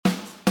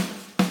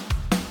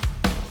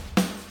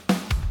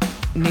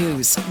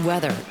News,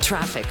 weather,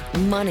 traffic,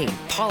 money,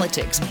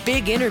 politics,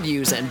 big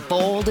interviews, and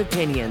bold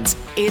opinions.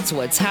 It's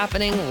what's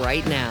happening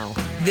right now.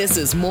 This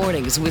is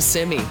Mornings with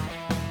Simi.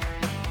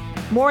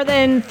 More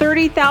than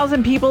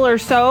 30,000 people or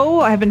so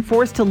have been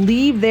forced to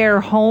leave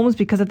their homes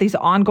because of these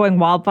ongoing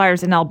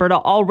wildfires in Alberta,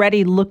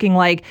 already looking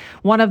like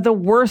one of the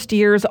worst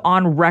years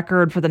on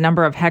record for the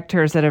number of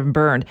hectares that have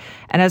burned.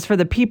 And as for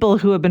the people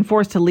who have been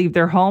forced to leave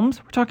their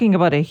homes, we're talking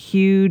about a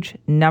huge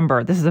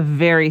number. This is a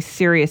very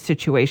serious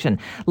situation.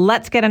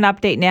 Let's get an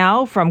update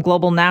now from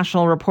Global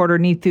National reporter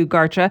Neetu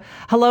Garcha.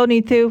 Hello,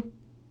 Neetu.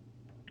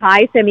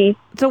 Hi, Simi.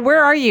 So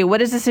where are you?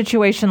 What is the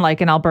situation like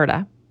in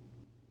Alberta?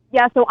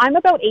 Yeah, so I'm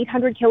about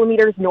 800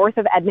 kilometers north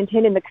of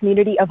Edmonton in the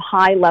community of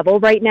High Level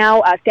right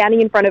now,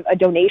 standing in front of a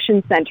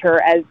donation center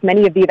as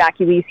many of the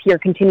evacuees here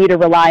continue to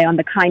rely on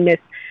the kindness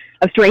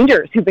of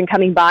strangers who've been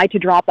coming by to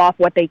drop off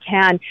what they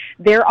can.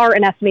 There are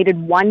an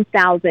estimated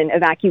 1,000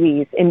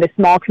 evacuees in this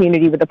small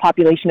community with a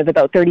population of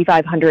about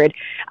 3,500.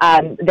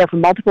 They're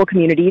from multiple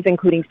communities,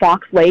 including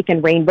Fox Lake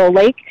and Rainbow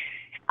Lake.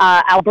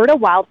 Alberta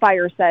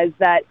Wildfire says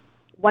that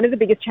one of the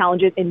biggest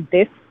challenges in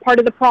this part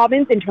of the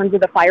province in terms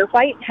of the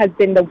firefight has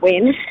been the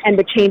wind and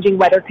the changing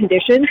weather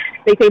conditions.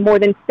 They say more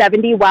than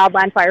 70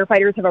 wildland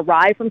firefighters have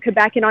arrived from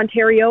Quebec and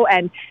Ontario,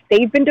 and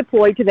they've been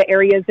deployed to the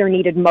areas they're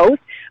needed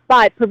most.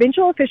 But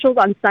provincial officials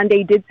on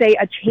Sunday did say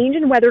a change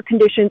in weather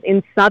conditions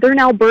in southern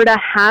Alberta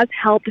has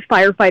helped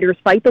firefighters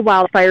fight the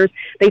wildfires.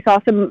 They saw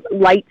some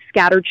light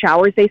scattered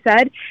showers, they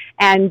said,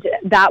 and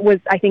that was,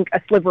 I think,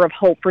 a sliver of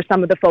hope for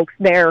some of the folks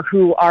there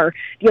who are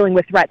dealing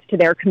with threats to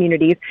their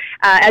communities.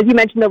 As you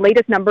mentioned, the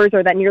latest numbers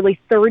are that nearly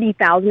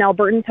 30,000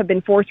 Albertans have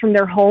been forced from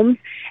their homes.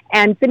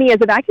 And Sydney, as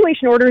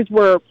evacuation orders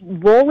were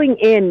rolling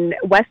in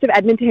west of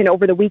Edmonton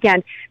over the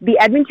weekend, the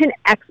Edmonton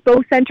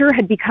Expo Center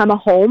had become a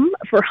home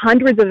for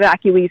hundreds of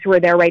evacuees who are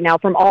there right now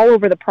from all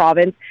over the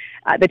province.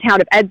 The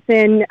town of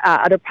Edson,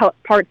 other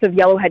parts of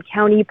Yellowhead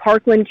County,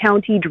 Parkland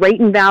County,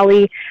 Drayton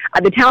Valley,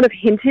 the town of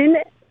Hinton,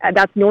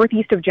 that's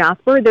northeast of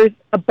Jasper. There's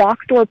a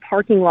box store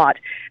parking lot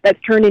that's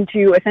turned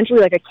into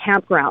essentially like a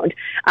campground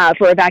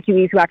for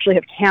evacuees who actually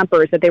have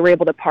campers that they were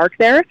able to park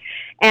there.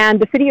 And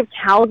the city of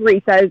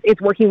Calgary says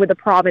it's working with the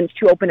province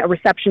to open a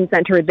reception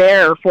center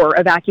there for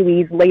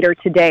evacuees later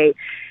today.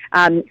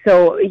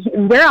 So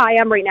where I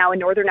am right now in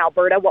northern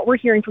Alberta, what we're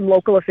hearing from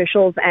local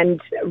officials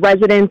and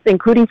residents,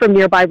 including from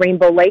nearby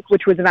Rainbow Lake,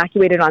 which was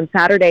evacuated on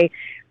Saturday,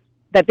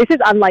 that this is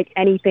unlike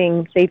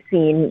anything they've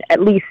seen,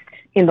 at least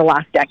in the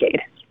last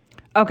decade.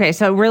 Okay,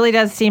 so it really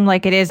does seem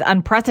like it is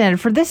unprecedented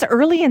for this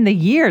early in the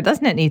year,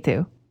 doesn't it,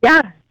 Neetu?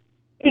 Yeah,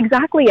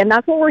 exactly. And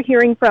that's what we're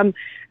hearing from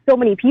so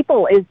many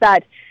people, is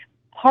that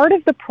part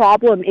of the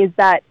problem is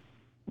that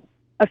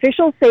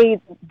officials say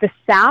the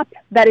sap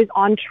that is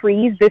on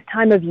trees this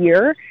time of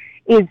year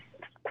is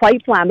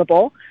quite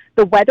flammable.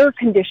 The weather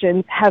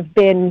conditions have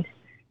been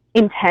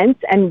intense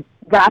and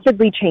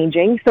rapidly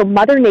changing, so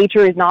Mother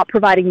Nature is not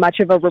providing much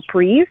of a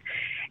reprieve.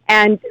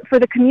 And for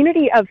the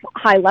community of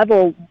High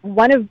Level,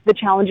 one of the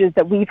challenges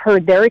that we've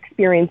heard they're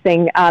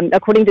experiencing,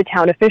 according to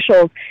town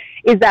officials,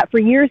 is that for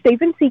years they've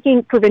been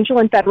seeking provincial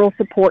and federal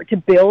support to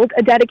build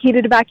a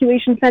dedicated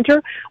evacuation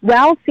center,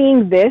 while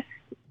seeing this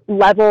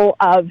level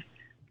of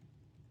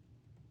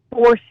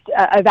forced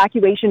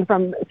evacuation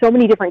from so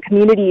many different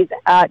communities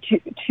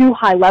to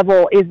High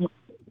Level is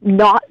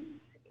not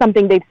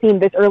something they've seen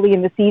this early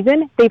in the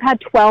season. They've had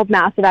 12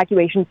 mass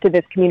evacuations to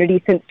this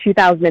community since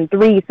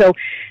 2003. So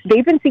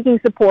they've been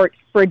seeking support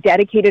for a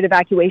dedicated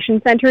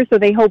evacuation center. So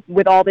they hope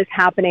with all this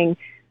happening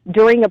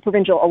during a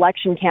provincial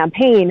election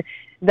campaign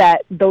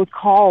that those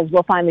calls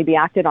will finally be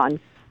acted on.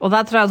 Well,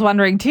 that's what I was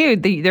wondering too.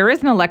 There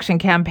is an election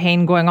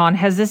campaign going on.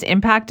 Has this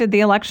impacted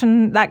the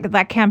election,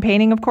 that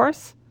campaigning, of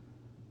course?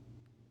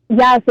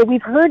 Yeah, so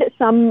we've heard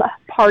some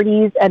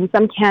parties and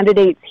some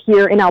candidates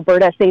here in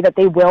Alberta say that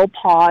they will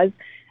pause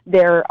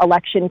their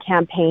election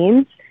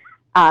campaigns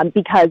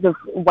because of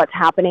what's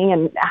happening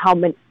and how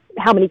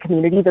many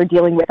communities are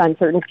dealing with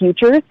uncertain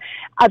futures.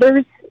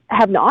 Others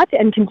have not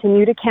and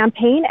continue to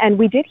campaign. And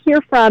we did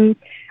hear from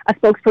a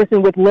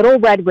spokesperson with Little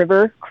Red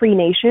River Cree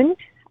Nation,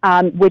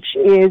 which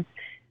is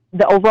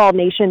the overall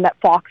nation that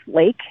Fox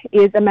Lake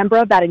is a member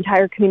of. That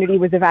entire community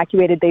was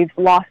evacuated. They've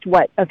lost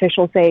what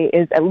officials say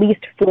is at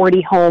least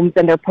 40 homes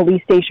and their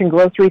police station,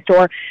 grocery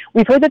store.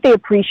 We've heard that they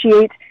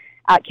appreciate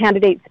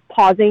candidates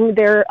pausing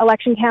their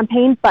election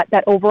campaign, but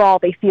that overall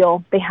they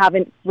feel they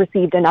haven't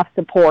received enough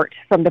support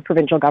from the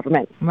provincial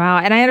government. Wow.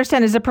 And I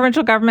understand, is the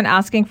provincial government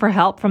asking for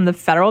help from the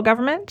federal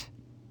government?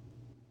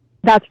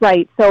 That's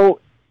right. So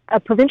a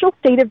provincial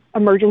state of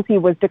emergency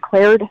was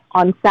declared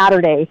on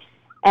Saturday,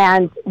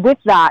 and with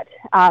that,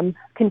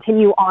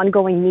 continue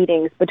ongoing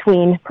meetings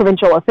between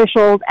provincial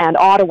officials and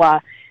Ottawa.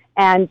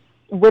 And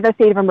with a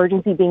state of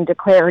emergency being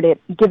declared,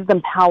 it gives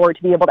them power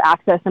to be able to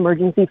access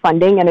emergency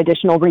funding and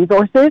additional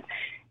resources.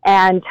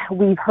 And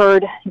we've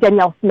heard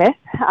Danielle Smith,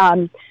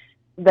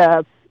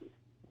 the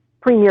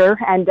premier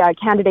and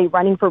candidate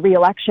running for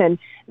re-election,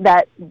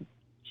 that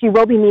she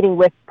will be meeting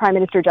with Prime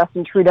Minister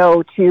Justin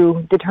Trudeau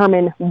to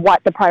determine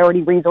what the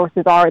priority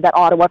resources are that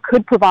Ottawa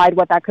could provide,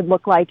 what that could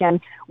look like,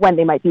 and when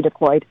they might be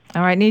deployed.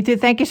 All right, Neetu,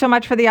 thank you so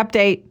much for the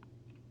update.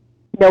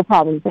 No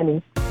problem,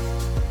 Simi.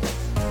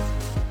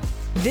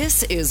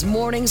 This is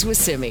Mornings with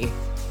Simi.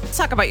 Let's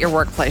talk about your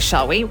workplace,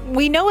 shall we?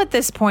 We know at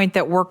this point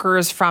that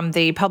workers from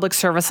the Public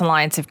Service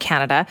Alliance of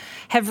Canada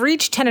have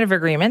reached tentative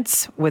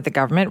agreements with the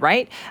government,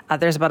 right?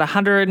 There's about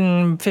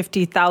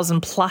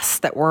 150,000 plus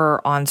that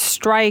were on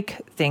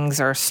strike.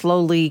 Things are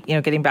slowly,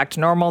 getting back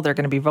to normal. They're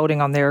going to be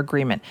voting on their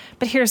agreement.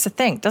 But here's the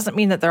thing. It doesn't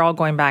mean that they're all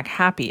going back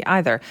happy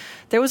either.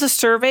 There was a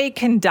survey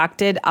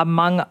conducted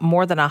among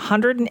more than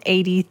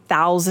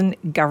 180,000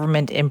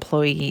 government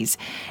employees.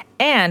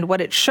 And what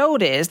it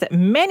showed is that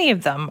many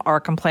of them are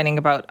complaining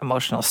about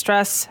emotional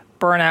stress,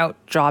 burnout,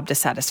 job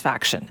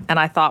dissatisfaction. And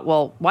I thought,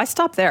 well, why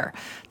stop there?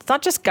 It's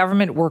not just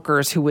government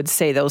workers who would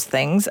say those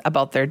things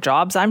about their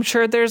jobs. I'm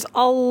sure there's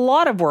a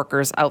lot of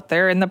workers out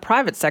there in the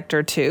private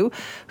sector too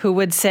who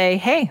would say,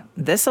 hey,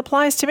 this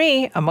applies to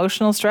me.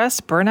 Emotional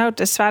stress, burnout,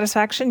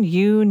 dissatisfaction,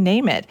 you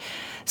name it.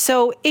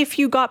 So if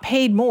you got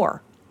paid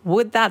more,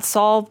 would that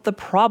solve the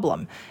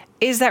problem?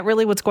 Is that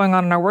really what's going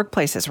on in our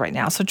workplaces right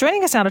now? So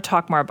joining us now to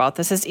talk more about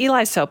this is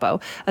Eli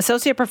Sopo,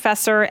 Associate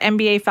Professor,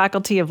 MBA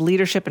Faculty of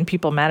Leadership and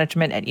People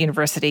Management at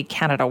University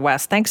Canada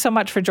West. Thanks so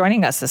much for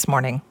joining us this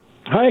morning.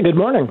 Hi, good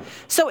morning.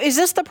 So is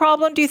this the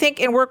problem, do you think,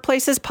 in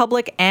workplaces,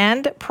 public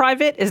and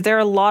private? Is there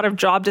a lot of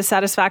job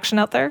dissatisfaction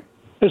out there?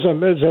 There's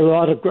a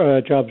lot of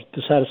job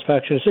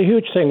dissatisfaction. It's a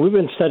huge thing. We've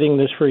been studying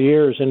this for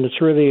years, and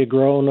it's really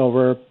grown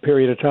over a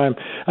period of time.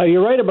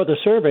 You're right about the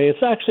survey.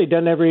 It's actually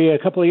done every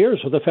couple of years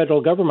with the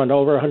federal government,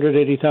 over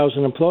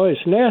 180,000 employees,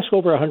 and they ask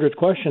over 100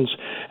 questions.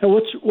 And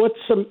what's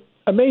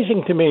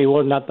amazing to me,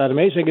 well, not that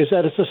amazing, is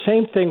that it's the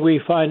same thing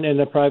we find in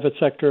the private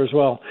sector as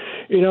well.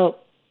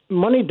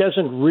 Money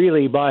doesn't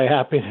really buy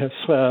happiness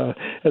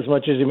as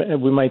much as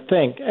we might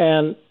think.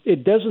 And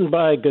it doesn't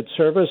buy good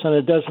service, and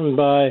it doesn't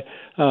buy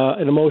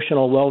an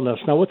emotional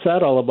wellness. Now, what's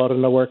that all about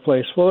in the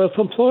workplace? Well, if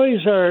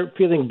employees are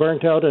feeling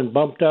burnt out and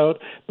bummed out,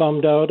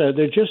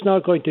 they're just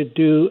not going to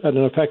do an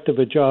effective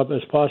a job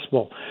as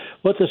possible.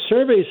 What the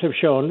surveys have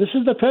shown, this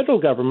is the federal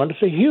government,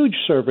 it's a huge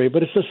survey,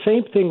 but it's the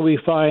same thing we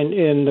find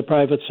in the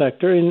private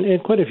sector in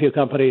quite a few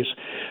companies.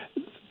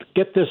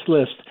 Get this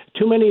list.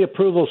 Too many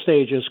approval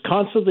stages,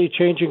 constantly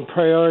changing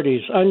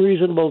priorities,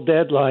 unreasonable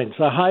deadlines,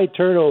 a high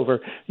turnover.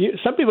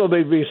 Some people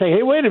may be saying,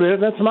 hey, wait a minute,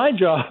 that's my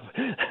job.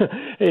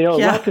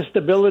 Lack of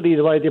stability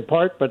to my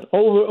department,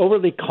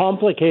 overly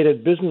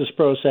complicated business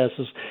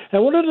processes.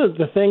 And one of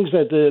the things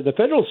that the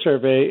federal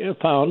survey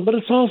found, but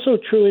it's also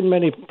true in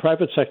many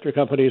private sector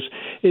companies,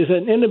 is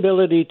an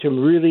inability to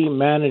really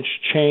manage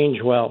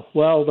change well.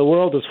 Well, the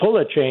world is full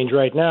of change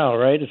right now,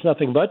 right? It's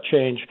nothing but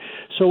change.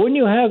 So when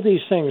you have these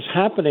things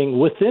happening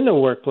within a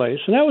workplace,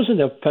 and I was in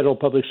the federal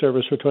public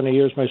service for 20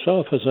 years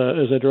myself as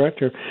a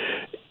director,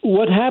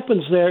 what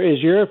happens there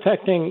is you're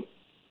affecting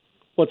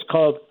what's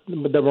called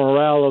the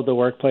morale of the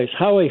workplace,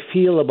 how I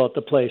feel about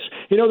the place.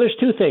 There's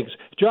two things.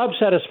 Job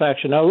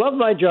satisfaction. I love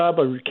my job.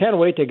 I can't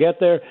wait to get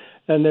there.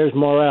 And there's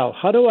morale.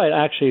 How do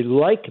I actually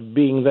like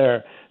being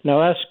there?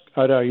 Now,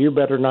 you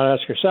better not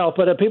ask yourself,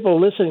 but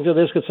people listening to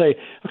this could say,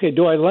 okay,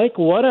 do I like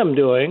what I'm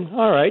doing?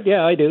 All right,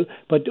 yeah, I do.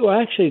 But do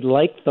I actually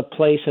like the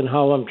place and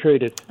how I'm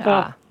treated?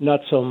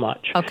 Not so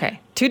much. Okay.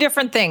 Two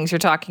different things you're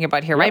talking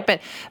about here, right?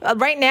 But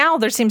right now,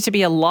 there seems to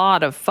be a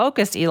lot of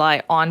focus,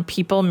 Eli, on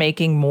people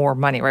making more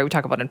money, right? We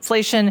talk about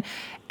inflation.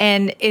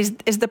 And is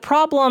the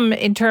problem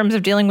in terms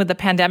of dealing with the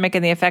pandemic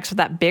and the effects of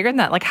that bigger than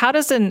that? Like, how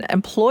does an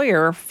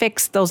employer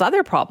fix those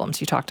other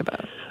problems you talked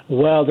about?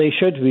 Well, they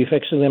should be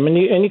fixing them. And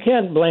you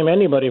can't blame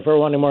anybody for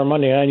wanting more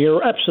money. And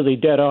you're absolutely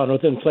dead on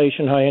with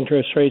inflation, high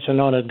interest rates,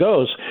 and on it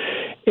goes.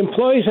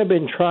 Employees have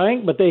been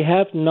trying, but they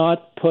have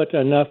not put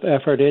enough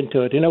effort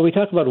into it. We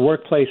talk about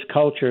workplace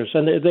cultures,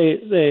 and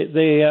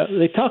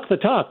they talk the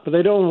talk, but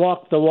they don't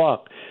walk the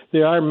walk.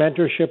 There are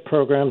mentorship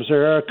programs.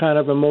 There are kind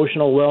of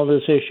emotional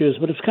wellness issues,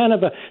 but it's kind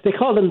of they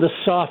call them the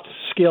soft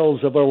skills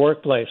of a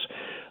workplace.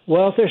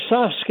 Well, if they're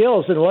soft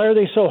skills, then why are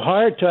they so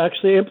hard to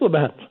actually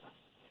implement?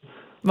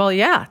 Well,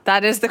 yeah,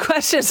 that is the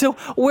question. So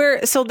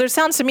there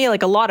sounds to me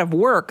like a lot of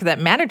work that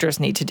managers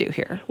need to do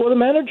here. Well, the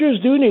managers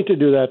do need to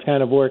do that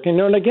kind of work. And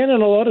again,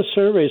 in a lot of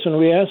surveys, when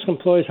we ask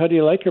employees, how do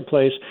you like your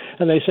place?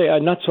 And they say,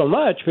 not so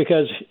much,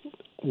 because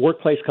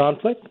workplace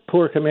conflict,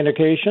 poor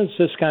communications,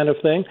 this kind of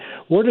thing.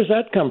 Where does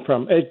that come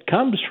from? It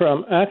comes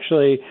from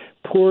actually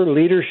poor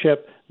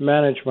leadership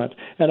management.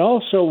 And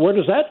also, where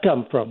does that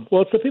come from?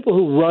 Well, it's the people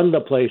who run the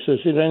places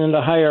in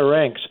the higher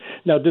ranks.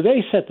 Now, do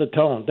they set the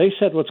tone? They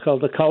set what's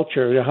called the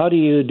culture. How do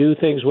you do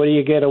things? What do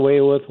you get away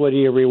with? What are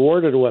you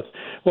rewarded with?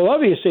 Well,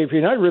 obviously, if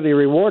you're not really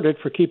rewarded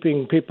for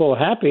keeping people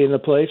happy in the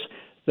place,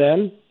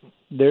 then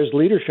there's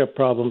leadership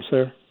problems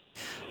there.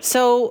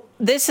 So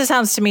this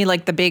sounds to me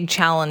like the big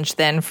challenge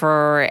then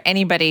for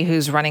anybody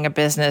who's running a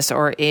business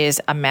or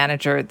is a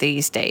manager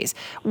these days.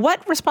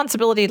 What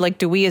responsibility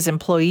do we as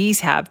employees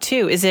have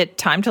too? Is it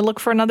time to look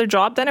for another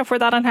job then if we're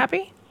that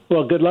unhappy?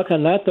 Well, good luck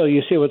on that, though.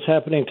 You see what's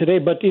happening today.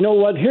 But you know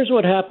what? Here's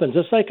what happens.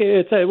 It's like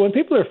when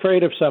people are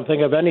afraid of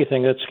something, of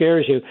anything that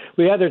scares you,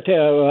 we either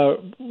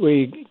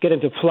we get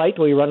into flight,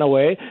 we run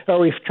away, or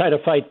we try to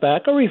fight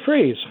back, or we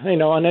freeze,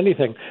 on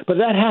anything. But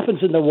that happens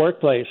in the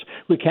workplace.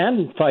 We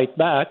can fight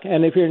back,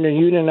 and if you're in a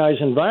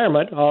unionized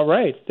environment, all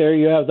right, there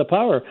you have the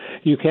power.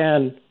 You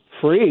can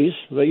freeze,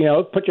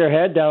 put your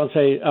head down and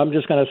say, I'm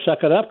just going to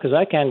suck it up because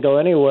I can't go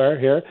anywhere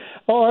here.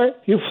 Or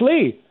you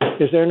flee.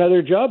 Is there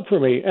another job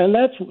for me? And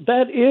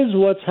that is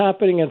what's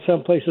happening in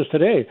some places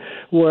today,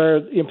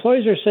 where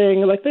employees are saying,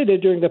 like they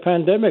did during the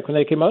pandemic when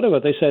they came out of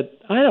it, they said,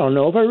 I don't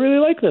know if I really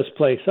like this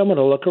place. I'm going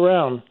to look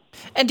around.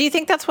 And do you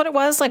think that's what it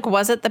was? Like,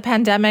 was it the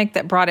pandemic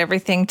that brought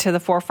everything to the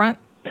forefront?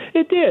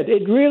 It did.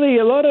 It really,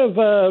 a lot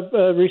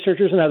of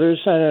researchers and others,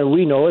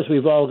 we know as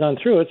we've all gone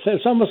through,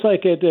 it's almost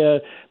like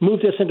it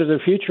moved us into the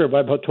future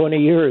by about 20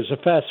 years, a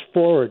fast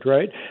forward,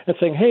 right? And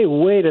saying, hey,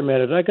 wait a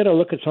minute, I got to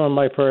look at some of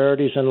my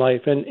priorities in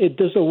life. And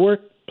does the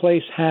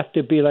workplace have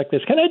to be like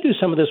this? Can I do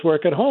some of this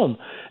work at home?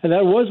 And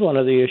that was one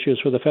of the issues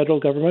for the federal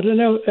government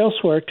and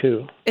elsewhere,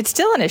 too. It's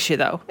still an issue,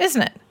 though,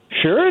 isn't it?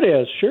 Sure it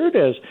is.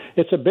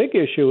 It's a big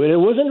issue, and it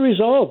wasn't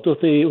resolved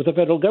with the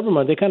federal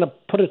government. They kind of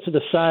put it to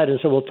the side and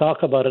said, we'll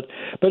talk about it.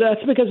 But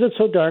that's because it's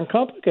so darn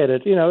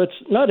complicated. It's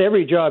not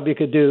every job you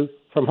could do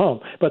from home,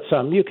 but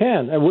some you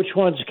can. And which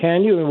ones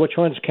can you and which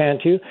ones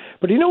can't you?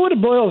 But you know what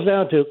it boils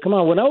down to? Come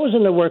on, when I was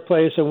in the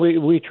workplace and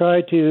we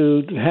tried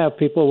to have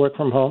people work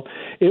from home,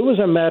 it was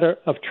a matter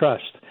of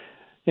trust.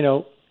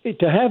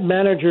 To have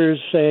managers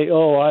say,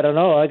 oh, I don't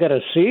know, I got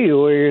to see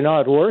you or you're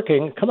not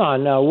working. Come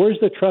on now, where's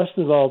the trust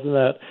involved in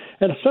that?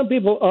 And some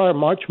people are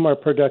much more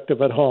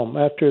productive at home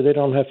after they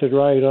don't have to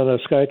ride on a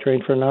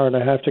SkyTrain for an hour and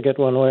a half to get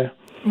one way.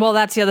 Well,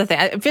 that's the other thing.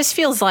 It just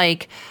feels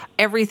like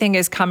everything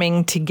is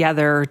coming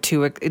together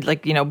to,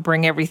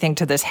 bring everything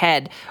to this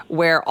head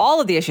where all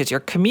of the issues,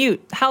 your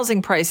commute,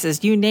 housing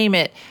prices, you name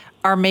it,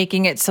 are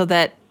making it so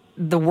that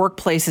the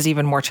workplace is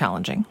even more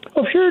challenging.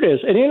 Oh, sure it is.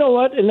 And you know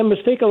what? And the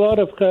mistake a lot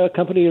of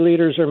company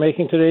leaders are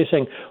making today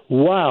saying,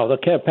 wow, the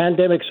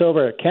pandemic's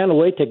over. Can't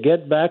wait to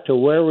get back to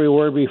where we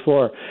were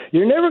before.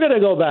 You're never going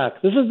to go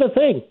back. This is the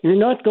thing. You're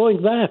not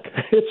going back.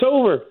 It's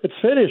over. It's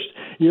finished.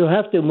 You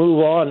have to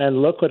move on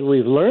and look what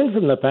we've learned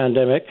from the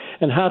pandemic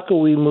and how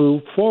can we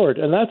move forward.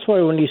 And that's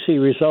why when you see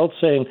results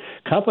saying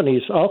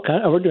companies,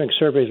 we're doing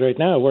surveys right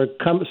now where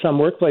some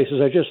workplaces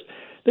are just,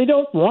 they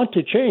don't want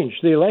to change.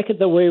 They like it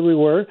the way we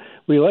were.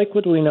 We like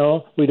what we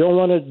know. We don't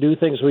want to do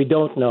things we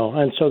don't know.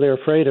 And so they're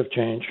afraid of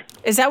change.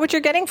 Is that what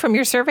you're getting from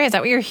your survey? Is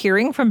that what you're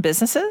hearing from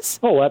businesses?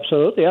 Oh,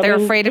 absolutely. They're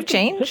afraid of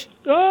change?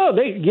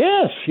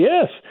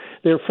 Yes.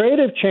 They're afraid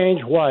of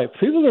change. Why?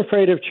 People are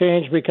afraid of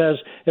change because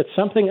it's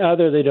something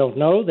either they don't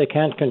know, they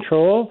can't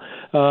control,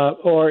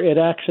 or it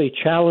actually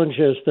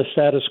challenges the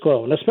status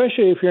quo. And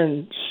especially if you're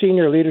in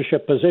senior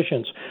leadership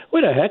positions.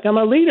 What the heck? I'm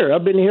a leader.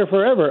 I've been here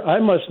forever. I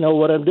must know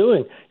what I'm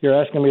doing. You're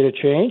asking me to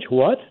change?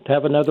 What? To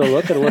have another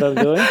look at what I'm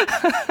doing?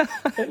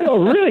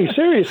 No, really,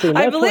 seriously. And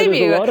that's why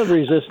there's a lot of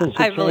resistance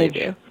to change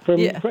in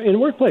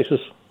workplaces.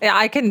 Yeah,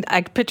 I can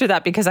picture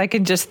that because I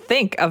can just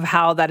think of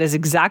how that is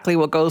exactly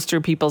what goes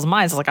through people's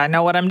minds. Like, I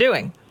know what I'm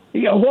doing.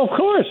 Yeah, well, of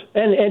course.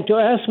 And to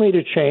ask me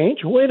to change,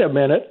 wait a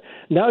minute.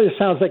 Now it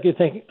sounds like you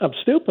think I'm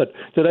stupid.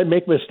 Did I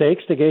make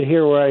mistakes to get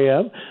here where I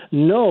am?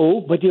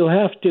 No, but you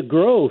have to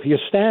grow. If you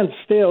stand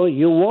still,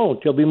 you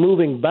won't. You'll be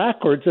moving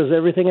backwards as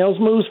everything else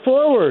moves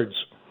forwards.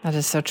 That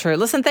is so true.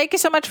 Listen, thank you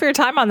so much for your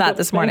time on that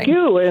this morning. Thank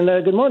you, and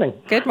good morning.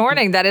 Good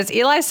morning. That is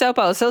Eli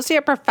Sopo,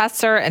 Associate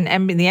Professor and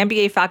the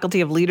MBA Faculty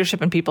of Leadership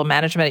and People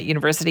Management at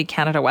University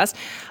Canada West.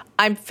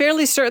 I'm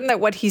fairly certain that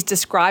what he's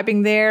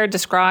describing there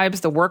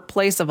describes the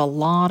workplace of a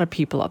lot of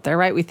people out there,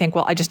 right? We think,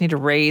 well, I just need a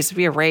raise.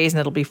 Be a raise and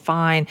it'll be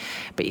fine.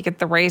 But you get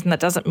the raise and that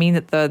doesn't mean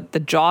that the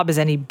job is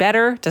any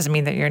better. Doesn't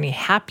mean that you're any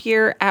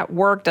happier at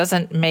work.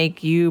 Doesn't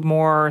make you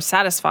more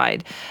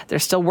satisfied.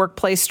 There's still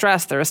workplace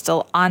stress. There is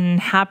still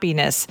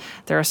unhappiness.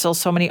 There are still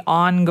so many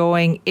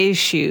ongoing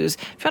issues.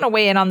 If you want to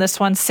weigh in on this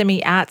one,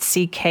 Simi at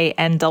cknw.com.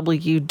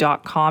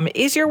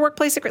 Is your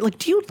workplace a great? Like,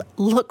 do you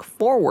look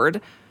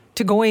forward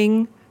to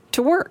going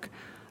to work?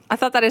 I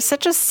thought that is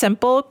such a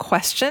simple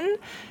question.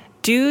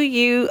 Do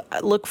you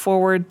look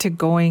forward to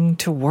going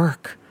to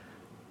work?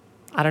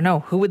 I don't know.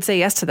 Who would say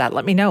yes to that?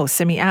 Let me know.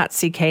 Simi at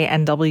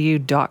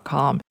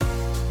cknw.com.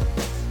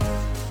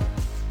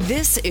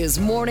 This is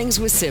Mornings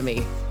with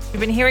Simi. We've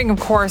been hearing, of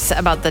course,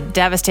 about the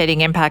devastating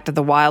impact of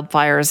the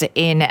wildfires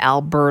in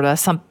Alberta.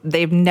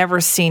 They've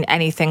never seen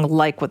anything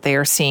like what they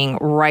are seeing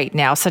right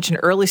now. Such an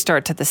early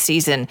start to the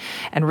season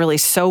and really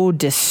so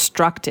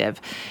destructive.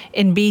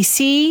 In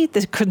BC,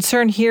 the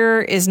concern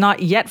here is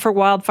not yet for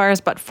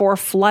wildfires, but for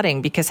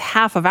flooding, because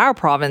half of our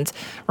province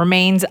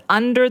remains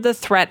under the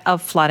threat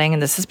of flooding.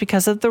 And this is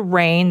because of the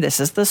rain. This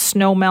is the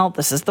snowmelt.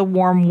 This is the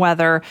warm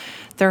weather.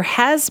 There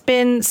has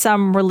been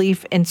some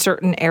relief in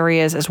certain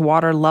areas as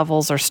water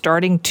levels are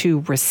starting to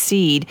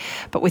recede,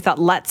 but we thought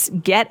let's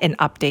get an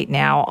update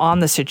now on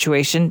the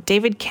situation.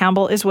 David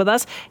Campbell is with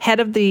us, head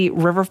of the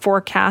River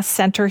Forecast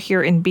Centre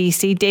here in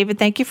BC. David,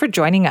 thank you for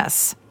joining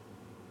us.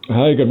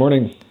 Hi, good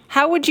morning.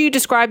 How would you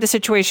describe the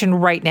situation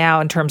right now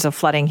in terms of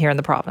flooding here in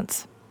the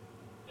province?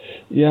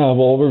 Yeah,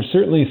 well, we're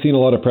certainly seeing a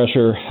lot of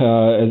pressure,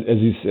 as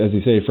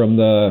you say, from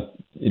the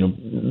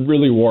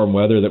really warm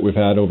weather that we've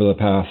had over the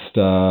past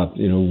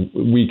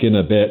week and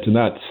a bit, and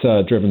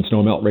that's driven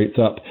snowmelt rates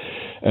up,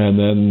 and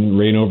then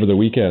rain over the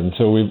weekend.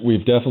 So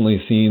we've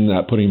definitely seen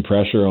that putting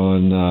pressure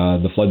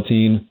on the flood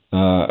scene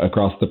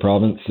across the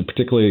province,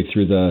 particularly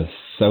through the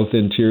south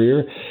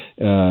interior,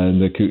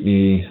 the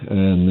Kootenay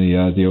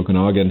and the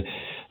Okanagan.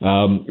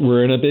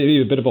 We're in a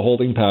bit of a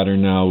holding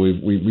pattern now.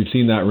 We've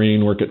seen that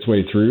rain work its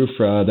way through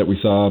that we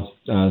saw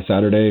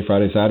Friday,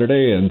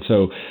 Saturday, and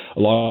so a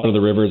lot of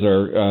the rivers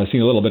are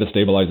seeing a little bit of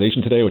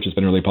stabilization today, which has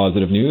been really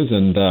positive news.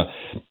 And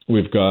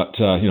we've got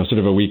sort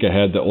of a week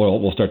ahead that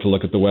we'll start to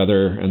look at the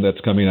weather, and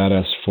that's coming at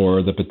us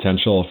for the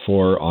potential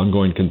for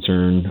ongoing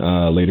concern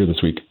later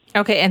this week.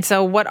 Okay, and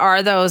so what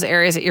are those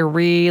areas that you're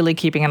really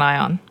keeping an eye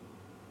on?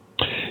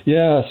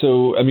 Yeah,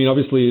 so,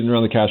 obviously, in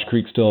around the Cache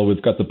Creek still,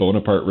 we've got the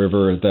Bonaparte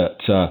River that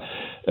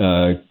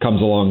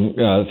comes along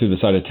through the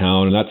side of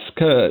town, and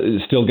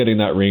that's still getting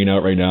that rain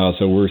out right now.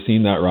 So we're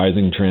seeing that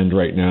rising trend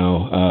right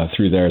now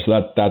through there.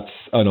 So that's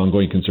an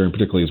ongoing concern,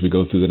 particularly as we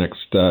go through the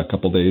next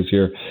couple of days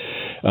here.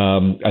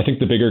 I think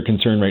the bigger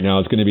concern right now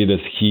is going to be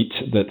this heat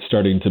that's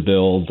starting to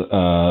build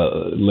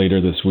later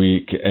this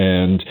week,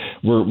 and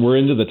we're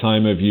into the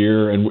time of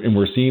year, and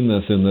we're seeing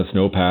this in the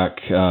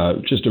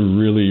snowpack, just a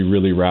really,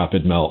 really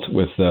rapid melt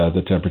with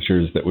the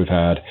temperatures that we've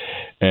had,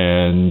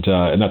 and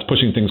that's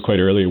pushing things quite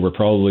early. We're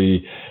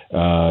probably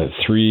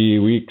 3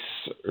 weeks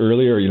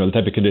earlier. The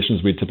type of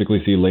conditions we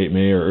typically see late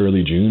May or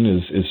early June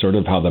is sort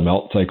of how the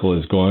melt cycle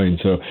is going.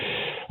 So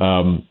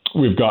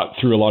we've got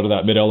through a lot of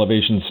that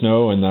mid-elevation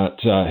snow, and that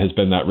has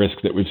been that risk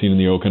that we've seen in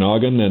the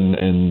Okanagan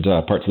and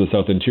parts of the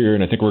south interior.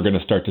 And I think we're going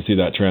to start to see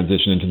that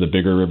transition into the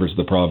bigger rivers of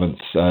the province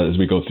as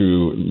we go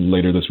through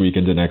later this week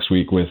into next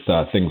week with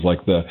things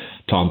like the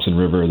Thompson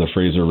River, the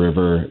Fraser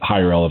River,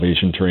 higher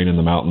elevation terrain in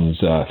the mountains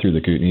through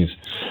the Kootenays.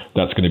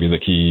 That's going to be the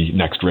key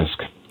next risk.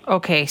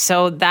 Okay,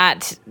 so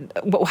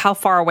how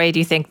far away do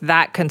you think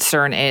that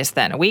concern is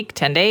then? A week,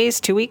 10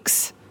 days, 2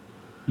 weeks?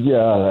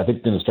 Yeah, I think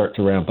it's going to start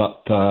to ramp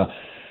up.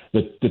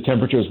 The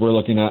temperatures we're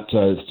looking at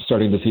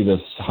starting to see this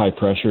high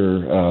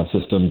pressure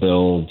system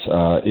build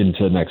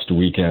into next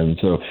weekend.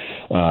 So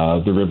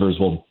the rivers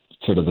will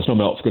the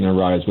snowmelt's going to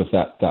rise with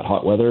that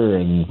hot weather,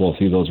 and we'll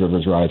see those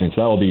rivers rising.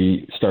 So that will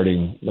be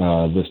starting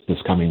this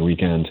coming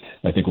weekend.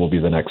 I think will be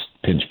the next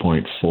pinch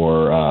point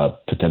for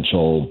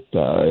potential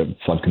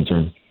flood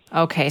concern.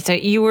 Okay, so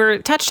you were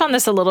touched on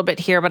this a little bit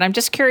here, but I'm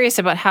just curious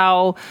about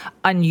how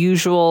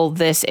unusual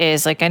this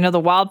is. Like, I know the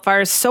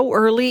wildfires so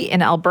early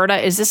in Alberta.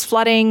 Is this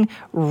flooding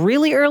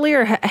really early,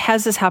 or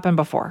has this happened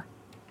before?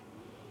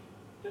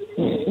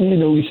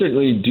 We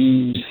certainly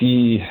do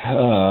see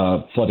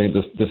flooding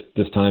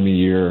this time of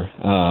year,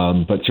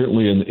 but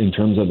certainly in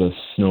terms of the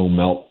snow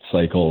melt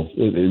cycle,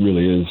 it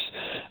really is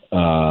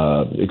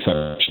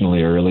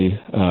exceptionally early,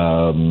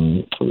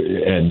 and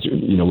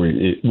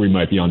we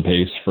might be on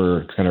pace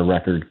for kind of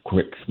record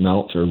quick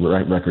melt or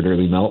record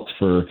early melt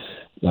for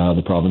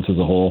the province as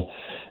a whole,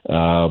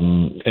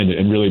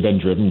 and really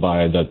been driven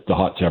by the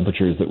hot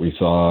temperatures that we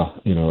saw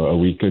a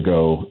week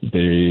ago.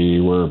 They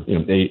were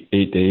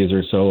 8 days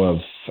or so of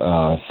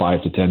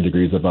 5 to 10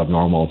 degrees above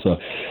normal. So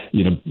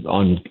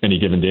on any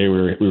given day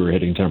we were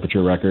hitting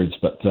temperature records,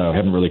 but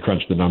haven't really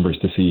crunched the numbers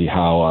to see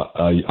how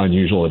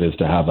unusual it is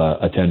to have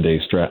a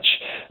 10-day stretch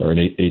or an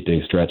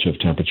 8-day stretch of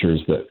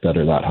temperatures that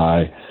are that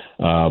high.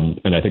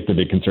 And I think the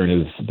big concern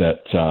is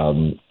that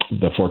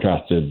the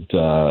forecasted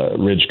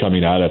ridge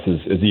coming at us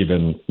is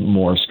even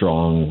more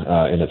strong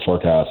in its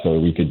forecast. So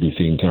we could be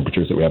seeing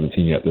temperatures that we haven't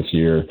seen yet this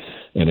year,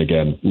 and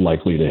again,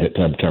 likely to hit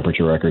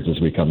temperature records as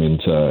we come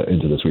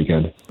into this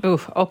weekend. Ooh,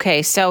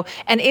 okay. So,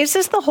 and is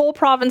this the whole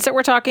province that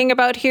we're talking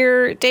about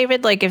here,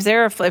 David? Like,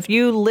 if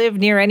you live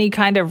near any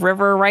kind of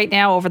river right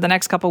now over the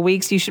next couple of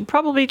weeks, you should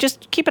probably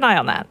just keep an eye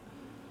on that.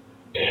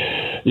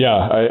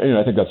 Yeah,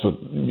 I think that's what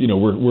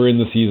we're in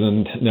the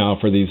season now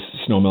for these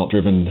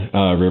snowmelt-driven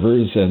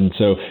rivers, and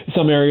so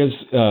some areas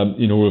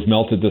we've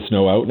melted the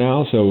snow out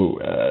now,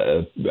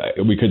 so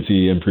we could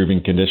see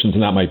improving conditions,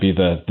 and that might be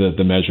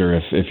the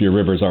measure. If your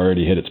river's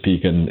already hit its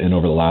peak and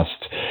over the last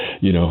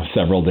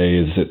several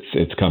days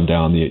it's come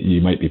down, you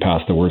might be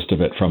past the worst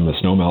of it from the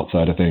snowmelt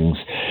side of things,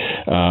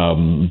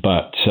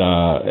 but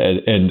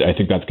I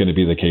think that's going to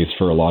be the case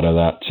for a lot of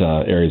that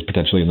areas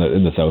potentially in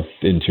the south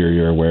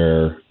interior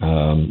where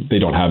they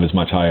don't have as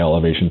much high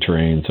elevation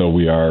terrain, so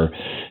we are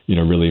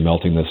really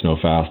melting the snow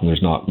fast, and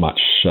there's not much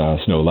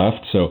snow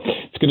left. So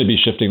it's going to be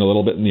shifting a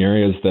little bit in the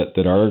areas that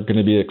are going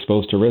to be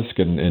exposed to risk,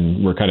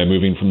 and we're kind of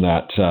moving from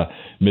that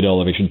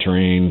mid-elevation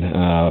terrain,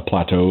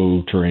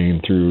 plateau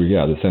terrain through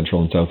the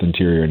central and south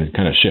interior, and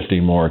kind of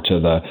shifting more to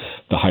the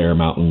higher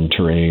mountain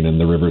terrain and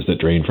the rivers that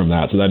drain from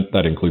that. So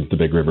that includes the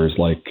big rivers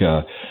like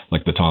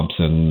the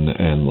Thompson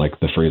and like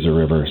the Fraser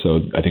River.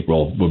 So I think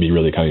we'll be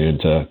really coming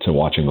into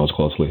watching those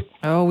closely.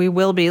 Oh, we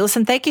will be.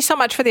 Listen, thank you so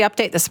much for the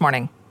update this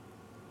morning.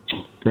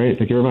 Great.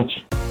 Thank you very much.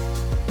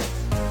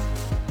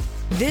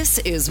 This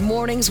is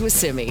Mornings with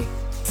Simi.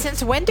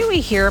 Since when do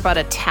we hear about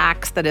a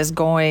tax that is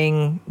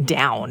going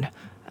down?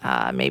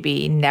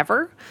 Maybe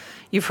never?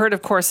 You've heard,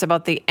 of course,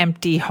 about the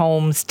empty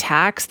homes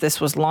tax.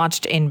 This was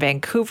launched in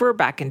Vancouver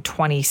back in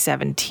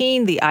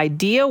 2017. The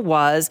idea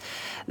was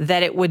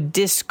that it would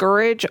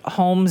discourage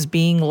homes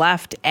being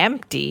left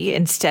empty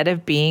instead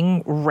of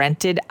being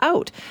rented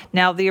out.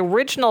 Now, the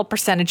original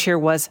percentage here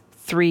was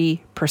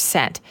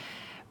 3%.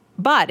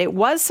 But it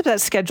was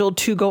scheduled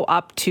to go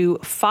up to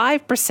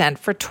 5%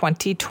 for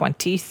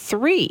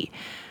 2023.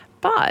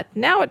 But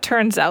now it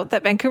turns out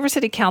that Vancouver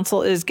City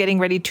Council is getting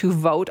ready to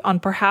vote on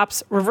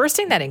perhaps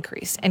reversing that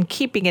increase and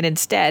keeping it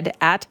instead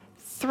at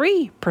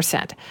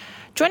 3%.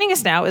 Joining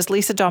us now is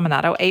Lisa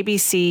Dominato,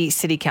 ABC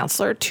City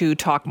Councillor, to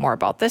talk more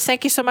about this.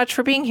 Thank you so much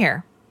for being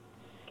here.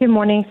 Good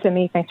morning,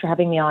 Simi. Thanks for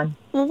having me on.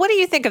 Well, what do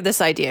you think of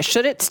this idea?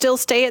 Should it still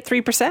stay at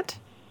 3%?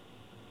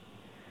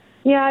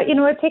 Yeah,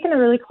 I've taken a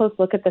really close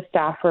look at the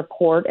staff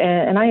report,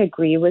 and I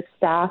agree with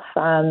staff.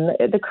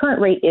 The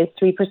current rate is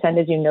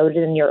 3%, as you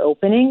noted in your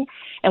opening.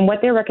 And what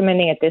they're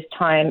recommending at this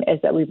time is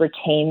that we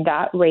retain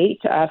that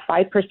rate.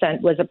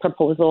 5% was a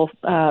proposal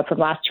from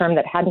last term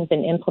that hadn't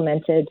been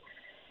implemented.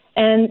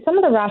 And some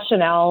of the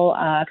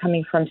rationale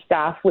coming from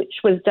staff, which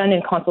was done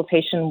in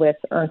consultation with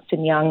Ernst &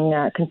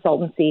 Young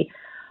Consultancy,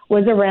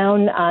 was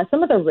around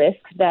some of the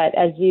risks that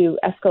as you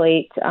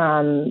escalate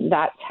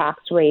that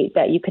tax rate,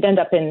 that you could end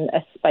up in a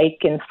spike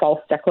in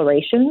false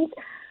declarations,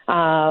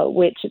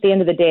 which at the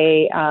end of the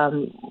day,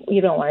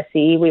 you don't want to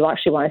see. We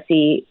actually want to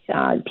see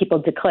people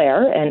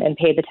declare and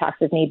pay the tax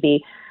as need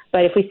be.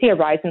 But if we see a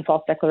rise in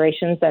false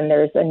declarations, then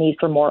there's a need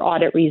for more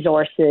audit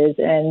resources,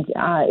 and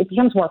it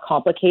becomes more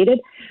complicated.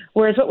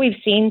 Whereas what we've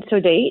seen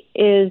to date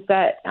is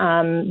that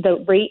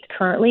the rate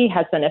currently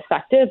has been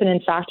effective, and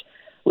in fact,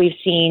 we've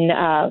seen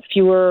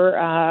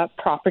fewer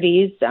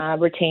properties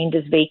retained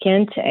as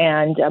vacant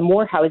and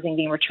more housing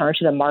being returned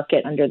to the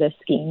market under this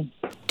scheme.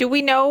 Do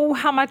we know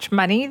how much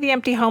money the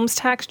empty homes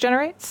tax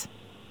generates?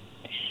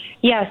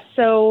 Yes.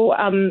 So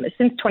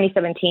since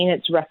 2017,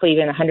 it's roughly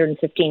been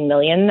 $115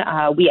 million.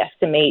 We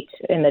estimate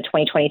in the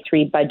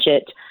 2023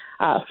 budget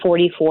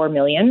 $44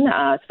 million.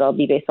 So that'll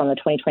be based on the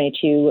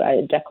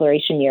 2022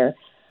 declaration year.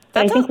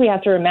 But I think we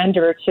have to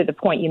remember, to the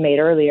point you made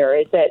earlier,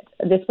 is that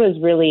this was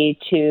really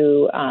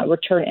to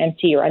return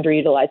empty or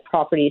underutilized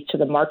properties to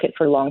the market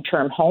for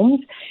long-term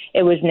homes.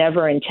 It was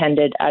never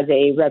intended as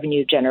a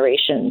revenue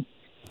generation.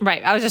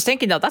 Right. I was just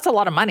thinking, though, that's a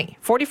lot of money,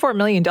 $44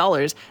 million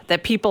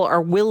that people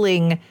are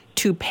willing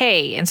to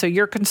pay. And so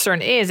your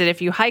concern is that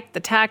if you hike the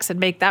tax and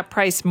make that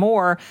price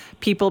more,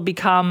 people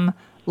become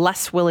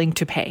less willing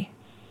to pay.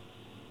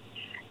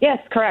 Yes,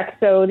 correct.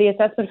 So the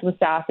assessment from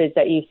staff is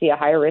that you see a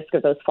higher risk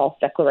of those false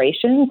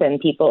declarations and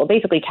people,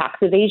 basically tax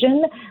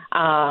evasion,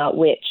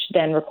 which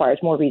then requires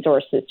more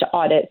resources to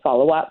audit,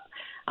 follow up.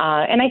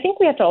 And I think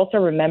we have to also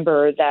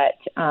remember that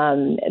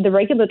the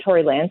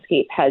regulatory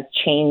landscape has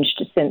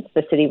changed since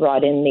the city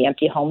brought in the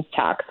empty homes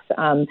tax.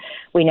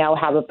 We now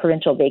have a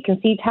provincial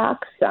vacancy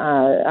tax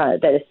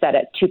that is set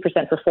at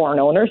 2% for foreign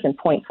owners and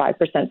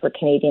 0.5% for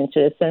Canadian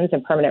citizens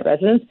and permanent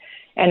residents,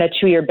 and a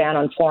 2-year ban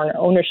on foreign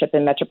ownership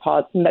in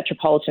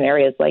metropolitan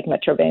areas like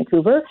Metro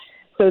Vancouver.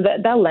 So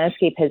that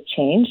landscape has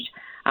changed.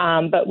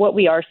 But what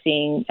we are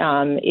seeing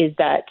is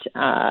that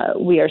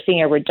we are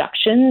seeing a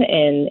reduction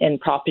in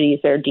properties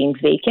that are deemed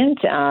vacant.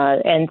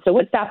 And so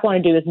what staff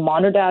want to do is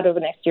monitor that over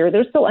the next year.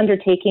 They're still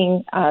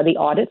undertaking the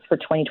audits for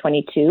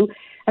 2022.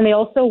 And they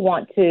also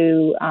want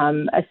to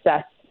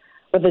assess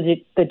whether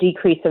the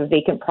decrease of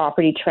vacant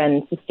property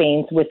trend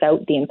sustains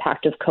without the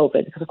impact of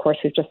COVID. Because, of course,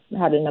 we've just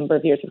had a number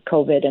of years of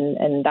COVID,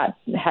 and that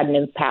had an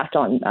impact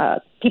on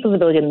people's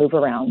ability to move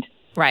around.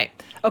 Right.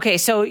 Okay,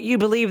 so you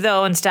believe,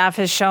 though, and staff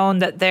has shown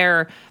that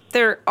there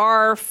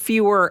are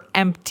fewer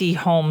empty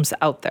homes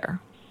out there.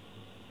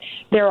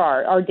 There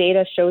are. Our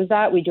data shows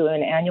that. We do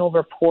an annual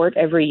report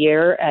every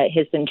year. It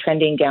has been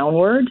trending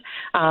downward.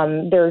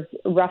 There's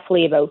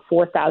roughly about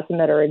 4,000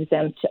 that are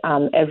exempt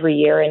every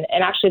year. And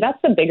actually, that's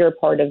the bigger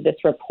part of this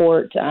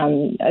report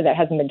that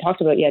hasn't been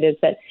talked about yet, is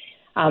that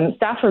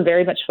staff are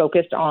very much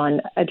focused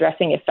on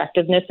addressing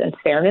effectiveness and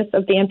fairness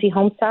of the empty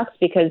homes tax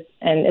because,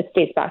 and it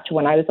dates back to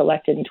when I was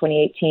elected in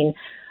 2018,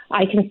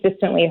 I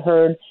consistently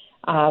heard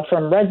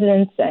from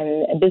residents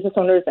and business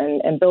owners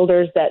and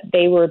builders that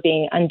they were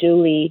being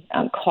unduly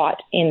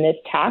caught in this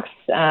tax.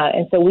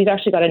 And so we've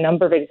actually got a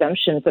number of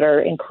exemptions that are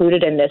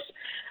included in this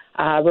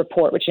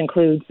report, which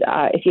includes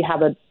if you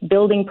have a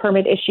building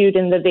permit issued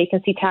in the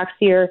vacancy tax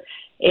year,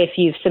 if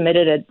you've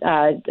submitted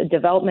a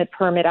development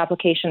permit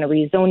application, a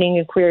rezoning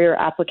inquiry or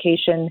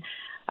application,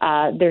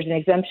 there's an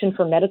exemption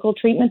for medical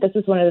treatment. This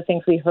is one of the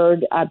things we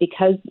heard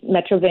because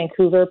Metro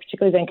Vancouver,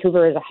 particularly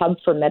Vancouver, is a hub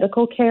for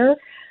medical care.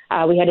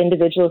 We had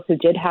individuals who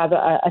did have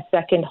a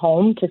second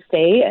home to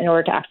stay in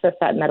order to access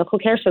that medical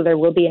care, so there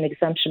will be an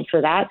exemption for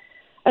that,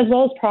 as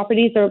well as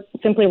properties that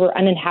simply were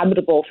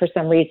uninhabitable for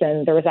some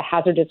reason. There was a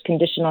hazardous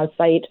condition on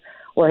site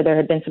or there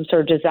had been some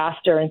sort of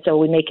disaster, and so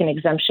we make an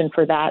exemption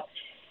for that.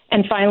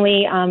 And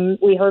finally,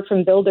 we heard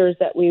from builders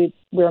that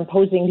we're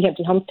imposing the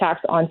empty homes tax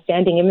on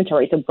standing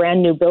inventory, so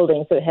brand new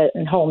buildings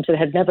and homes that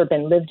had never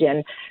been lived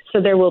in.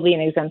 So there will be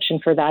an exemption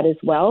for that as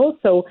well.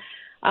 So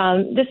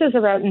this is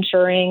about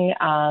ensuring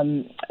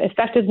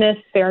effectiveness,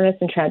 fairness,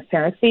 and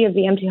transparency of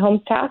the empty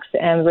homes tax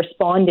and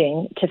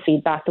responding to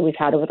feedback that we've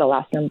had over the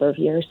last number of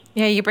years.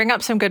 Yeah, you bring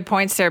up some good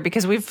points there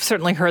because we've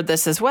certainly heard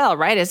this as well,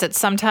 right? Is that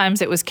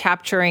sometimes it was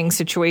capturing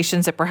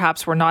situations that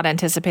perhaps were not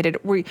anticipated.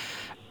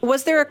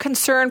 Was there a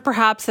concern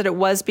perhaps that it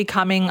was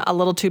becoming a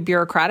little too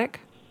bureaucratic?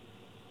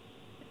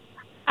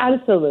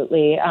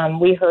 Absolutely.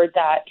 We heard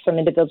that from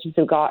individuals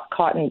who got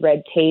caught in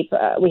red tape.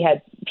 We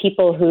had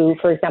people who,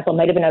 for example,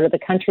 might have been out of the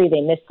country.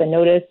 They missed the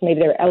notice. Maybe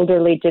they're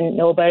elderly, didn't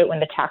know about it when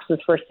the tax was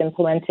first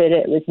implemented.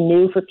 It was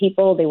new for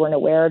people. They weren't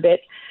aware of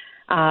it.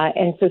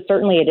 And so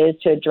certainly it is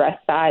to address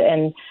that.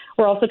 And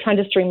we're also trying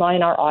to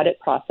streamline our audit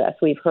process.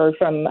 We've heard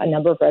from a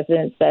number of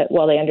residents that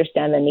while they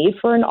understand the need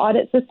for an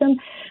audit system,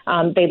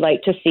 they'd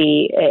like to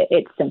see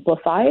it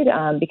simplified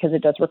because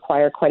it does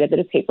require quite a bit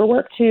of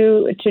paperwork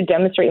to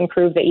demonstrate and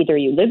prove that either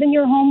you live in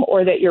your home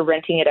or that you're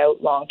renting it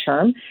out long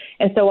term.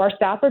 And so our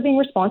staff are being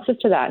responsive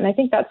to that. And I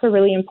think that's a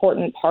really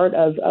important part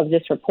of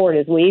this report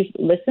is we've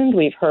listened,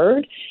 we've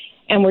heard,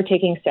 and we're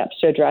taking steps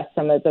to address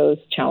some of those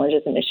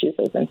challenges and issues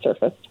that have been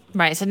surfaced.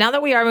 Right. So now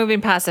that we are moving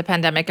past the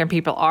pandemic and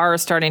people are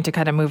starting to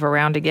kind of move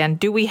around again,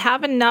 do we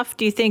have enough,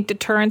 do you think,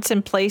 deterrents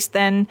in place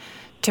then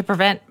to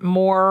prevent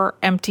more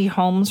empty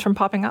homes from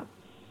popping up?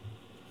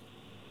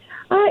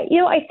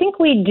 I think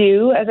we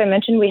do. As I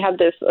mentioned, we have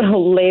this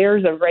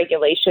layers of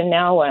regulation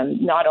now,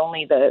 not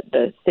only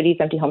the city's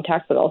empty home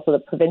tax, but also the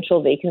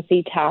provincial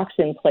vacancy tax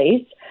in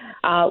place.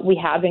 We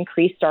have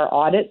increased our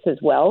audits as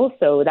well,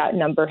 so that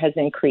number has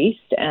increased.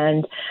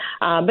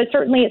 But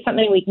certainly it's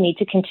something we need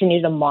to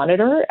continue to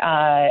monitor.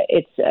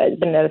 It's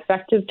been an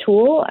effective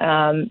tool,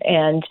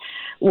 and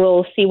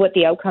we'll see what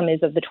the outcome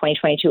is of the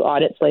 2022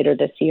 audits later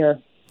this year.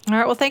 All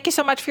right. Well, thank you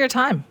so much for your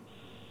time.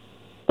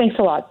 Thanks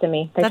a lot,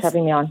 Simi. Thanks for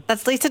having me on.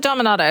 That's Lisa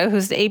Dominato,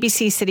 who's the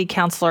ABC City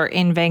Councillor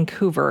in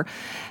Vancouver,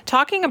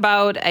 talking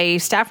about a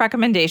staff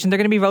recommendation. They're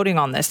going to be voting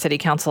on this, City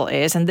Council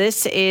is, and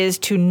this is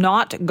to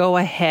not go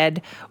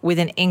ahead with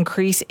an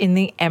increase in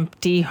the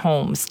empty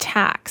homes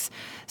tax.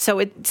 So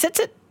it sits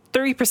at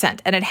 3%,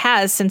 and it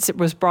has since it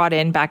was brought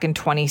in back in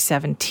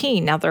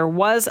 2017. Now, there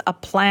was a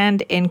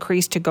planned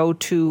increase to go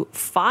to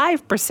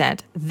 5%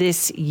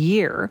 this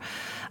year.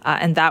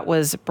 And that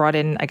was brought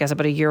in, I guess,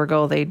 about a year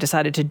ago. They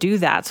decided to do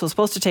that. So it's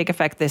supposed to take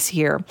effect this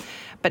year.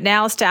 But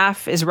now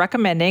staff is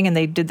recommending, and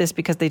they did this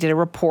because they did a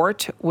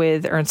report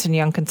with Ernst &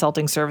 Young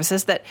Consulting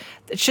Services, that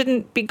it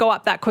shouldn't go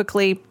up that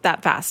quickly,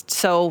 that fast.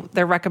 So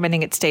they're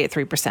recommending it stay at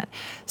 3%.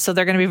 So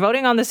they're going to be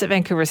voting on this at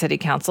Vancouver City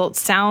Council. It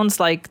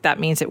sounds like that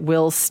means it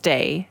will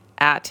stay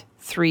at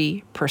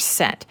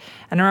 3%.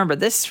 And remember,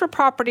 this is for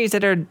properties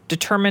that are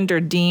determined or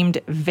deemed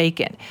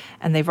vacant.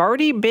 And they've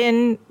already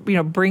been,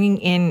 bringing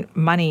in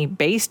money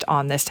based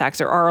on this tax.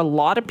 There are a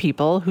lot of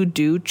people who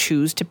do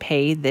choose to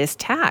pay this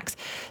tax.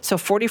 So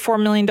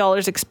 $44 million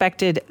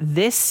expected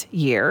this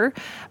year.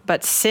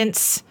 But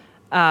since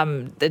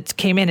it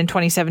came in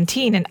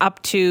 2017 and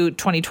up to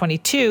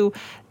 2022,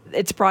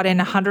 it's brought in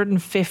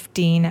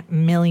 $115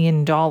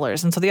 million.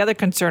 And so the other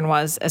concern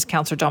was, as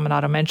Councillor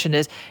Dominato mentioned,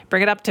 is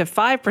bring it up to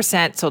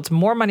 5%, so it's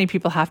more money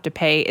people have to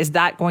pay. Is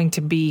that going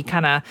to be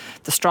kind of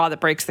the straw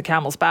that breaks the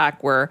camel's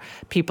back, where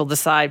people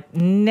decide,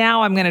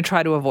 now I'm going to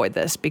try to avoid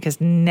this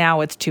because now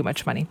it's too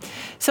much money?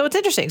 So it's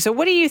interesting. So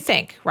what do you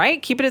think,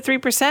 right? Keep it at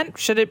 3%?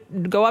 Should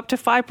it go up to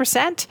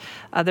 5%?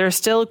 There are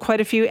still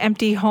quite a few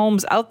empty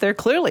homes out there,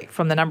 clearly,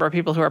 from the number of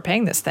people who are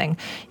paying this thing.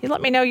 You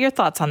let me know your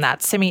thoughts on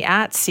that. Simi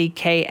at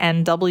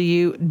CKNW.com.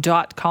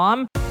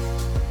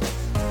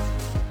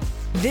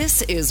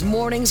 This is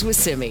Mornings with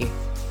Simi.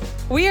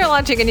 We are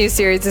launching a new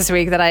series this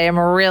week that I am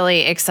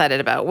really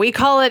excited about. We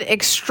call it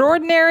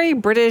Extraordinary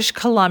British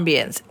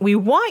Columbians. We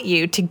want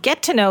you to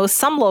get to know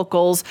some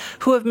locals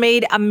who have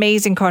made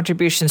amazing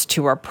contributions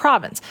to our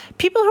province.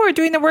 People who are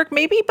doing the work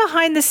maybe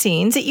behind the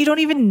scenes that you don't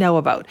even know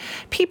about.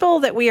 People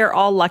that we are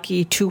all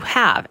lucky to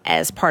have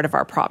as part of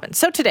our province.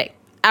 So today,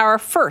 our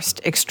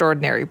first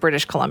extraordinary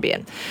British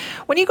Columbian.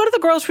 When you go to the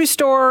grocery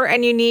store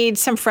and you need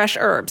some fresh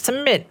herbs,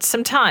 some mint,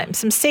 some thyme,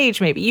 some sage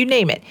maybe, you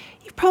name it,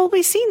 you've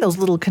probably seen those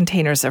little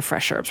containers of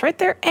fresh herbs, right?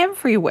 They're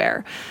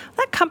everywhere.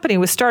 That company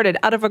was started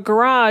out of a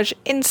garage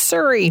in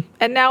Surrey,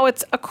 and now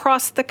it's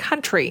across the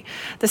country.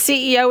 The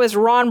CEO is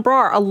Ron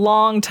Brar, a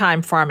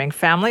longtime farming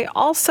family,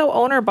 also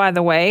owner, by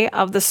the way,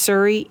 of the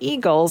Surrey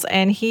Eagles,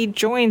 and he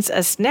joins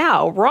us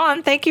now.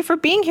 Ron, thank you for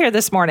being here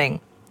this morning.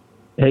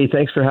 Hey,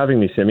 thanks for having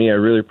me, Simi. I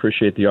really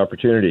appreciate the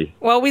opportunity.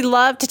 Well, we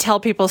love to tell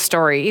people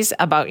stories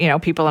about,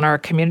 people in our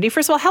community.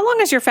 First of all, how long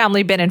has your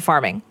family been in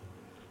farming?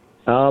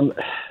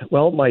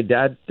 Well, my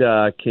dad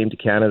came to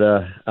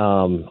Canada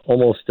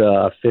almost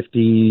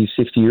 50,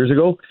 60 years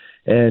ago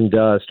and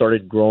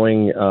started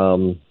growing,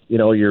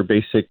 your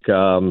basic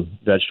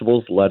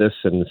vegetables, lettuce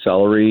and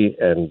celery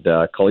and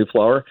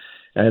cauliflower.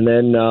 And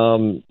then,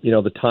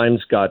 the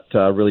times got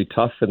really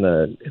tough in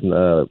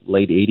the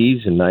late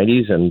 80s and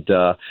 90s, and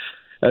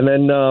And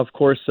then, of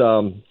course,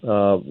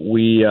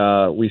 we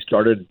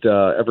started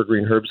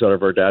Evergreen Herbs out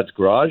of our dad's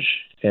garage,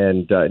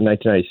 and in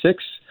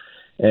 1996,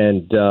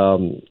 and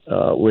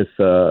with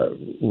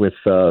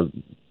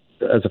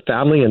as a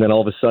family, and then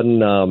all of a sudden,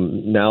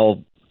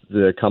 now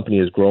the company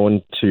has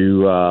grown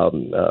to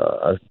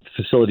a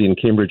facility in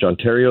Cambridge,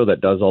 Ontario,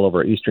 that does all of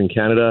our Eastern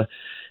Canada.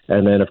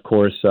 And then, of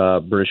course,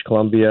 British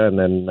Columbia. And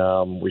then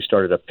we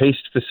started a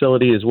paste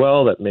facility as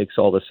well that makes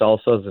all the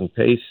salsas and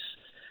pastes.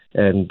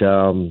 And,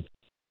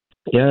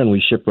 and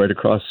we ship right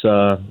across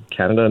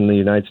Canada and the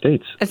United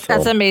States.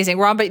 That's amazing,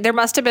 Ron. But there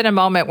must have been a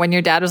moment when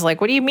your dad was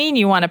like, what do you mean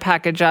you want to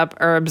package up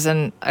herbs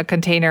in a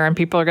container and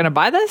people are going to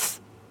buy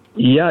this?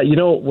 Yeah,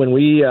 when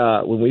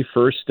we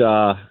first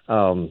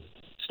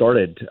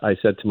started, I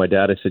said to my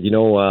dad, I said,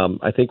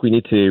 I think we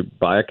need to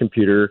buy a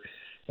computer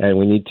and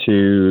we need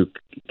to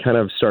kind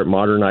of start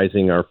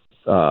modernizing our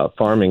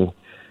farming.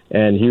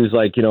 And he was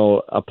like,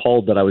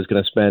 appalled that I was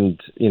going to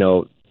spend,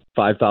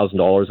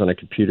 $5,000 on a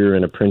computer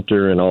and a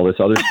printer and all this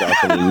other stuff.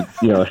 And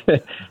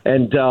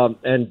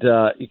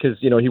because,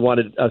 he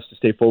wanted us to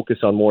stay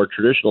focused on more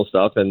traditional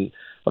stuff. And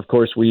of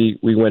course we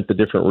went the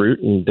different route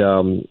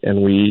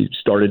and we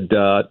started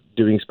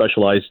doing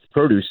specialized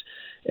produce.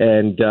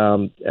 And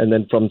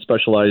then from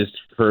specialized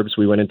herbs,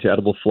 we went into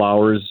edible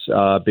flowers,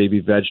 baby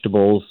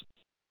vegetables,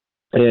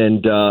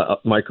 and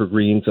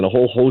microgreens, and a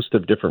whole host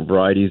of different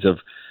varieties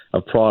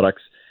of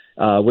products,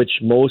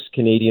 which most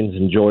Canadians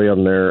enjoy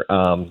on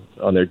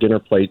their dinner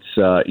plates,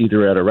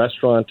 either at a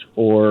restaurant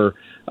or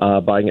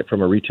buying it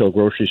from a retail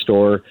grocery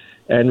store,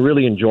 and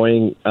really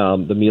enjoying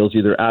the meals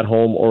either at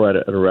home or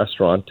at a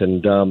restaurant.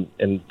 And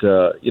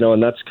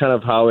that's kind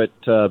of how it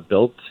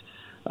built.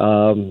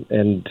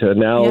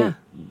 Now. Yeah.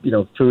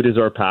 Food is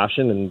our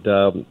passion,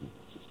 and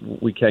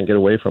we can't get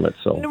away from it.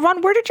 So,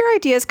 Ron, where did your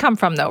ideas come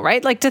from, though,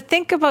 right? Like, to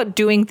think about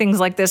doing things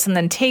like this and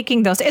then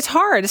taking those, it's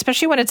hard,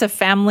 especially when it's a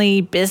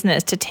family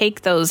business, to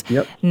take those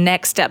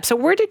next steps. So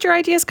where did your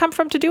ideas come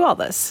from to do all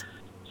this?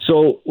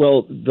 So,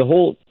 well,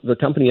 the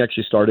company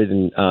actually started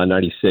in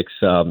 96.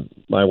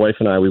 My wife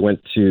and I, we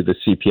went to the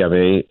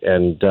CPMA,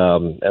 and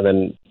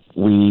then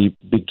we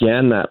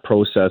began that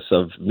process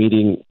of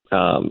meeting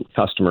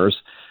customers.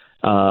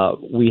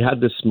 We had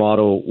this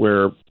motto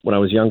where when I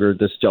was younger,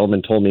 this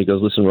gentleman told me, he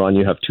goes, listen, Ron,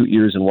 you have 2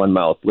 ears and 1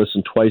 mouth.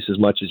 Listen twice as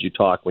much as you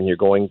talk when you're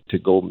going to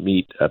go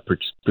meet a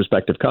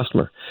prospective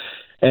customer.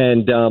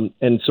 And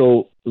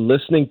so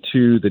listening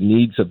to the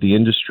needs of the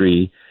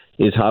industry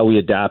is how we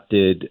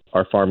adapted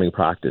our farming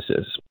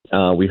practices.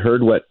 We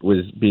heard what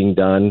was being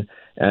done,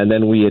 and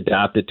then we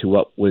adapted to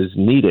what was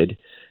needed.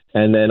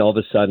 And then all of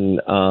a sudden,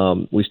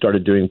 we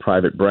started doing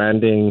private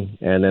branding.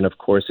 And then, of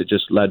course, it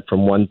just led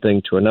from one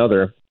thing to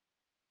another.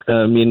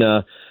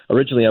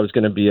 Originally I was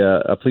going to be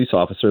a police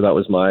officer. That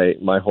was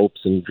my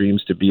hopes and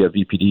dreams, to be a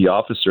VPD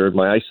officer.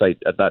 My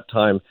eyesight at that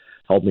time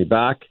held me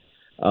back.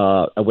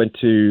 I went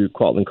to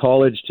Kwantlen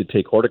College to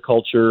take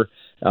horticulture,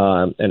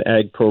 an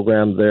ag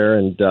program there,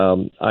 and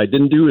I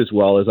didn't do as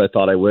well as I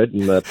thought I would.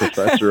 And the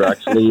professor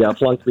actually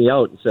flunked me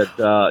out and said,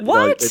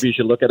 maybe you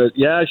should look at it.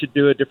 Yeah, I should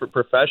do a different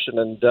profession.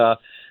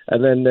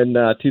 And then in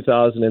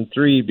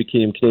 2003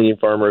 became Canadian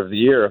Farmer of the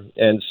Year.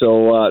 And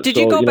so did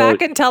you go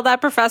back and tell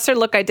that professor,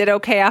 look, I did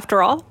okay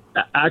after all?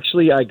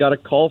 Actually, I got a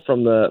call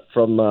from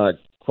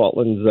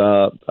Kwantlen's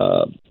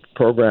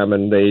program,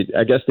 and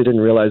I guess they didn't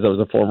realize I was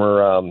a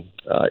former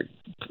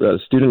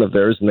student of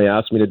theirs, and they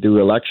asked me to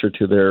do a lecture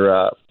to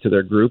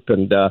their group.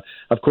 And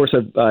of course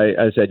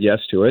I said yes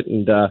to it,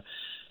 and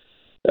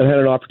I had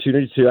an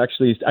opportunity to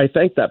I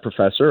thanked that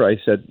professor. I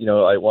said,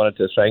 I wanted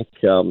to thank,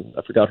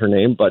 I forgot her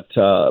name, but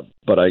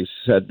I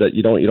said that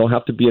you don't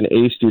have to be an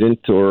A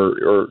student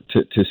or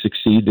to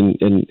succeed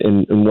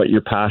in what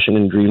your passion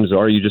and dreams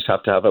are. You just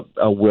have to have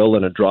a will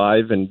and a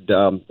drive and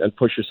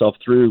push yourself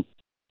through.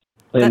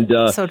 And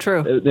that's so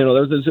true. There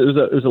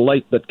was a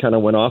light that kind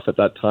of went off at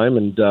that time,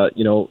 and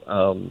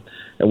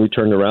and we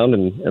turned around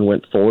and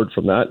went forward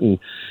from that. And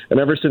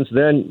ever since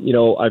then,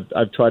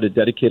 I've tried to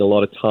dedicate a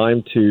lot of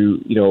time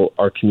to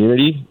our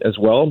community as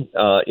well.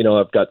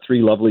 I've got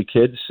 3 lovely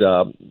kids.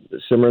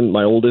 Simran,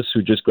 my oldest,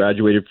 who just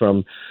graduated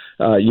from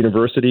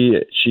university,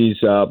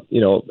 she's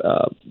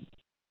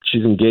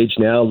engaged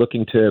now,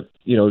 looking to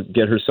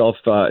get herself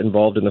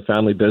involved in the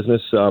family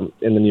business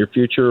in the near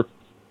future.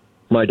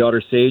 My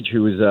daughter Sage,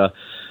 who is a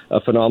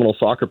phenomenal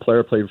soccer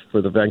player, played for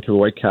the Vancouver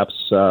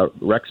Whitecaps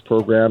Rex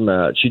program.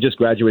 She just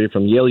graduated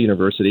from Yale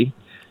University.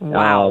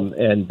 Wow.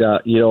 And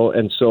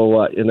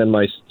then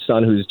my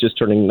son, who's just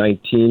turning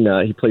 19,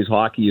 he plays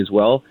hockey as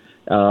well.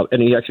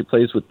 And he actually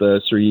plays with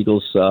the Surrey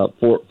Eagles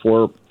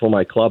for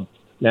my club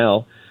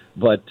now.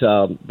 But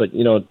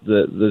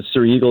the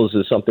Surrey Eagles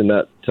is something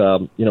that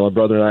my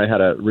brother and I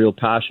had a real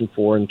passion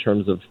for in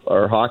terms of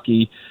our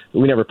hockey.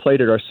 We never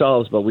played it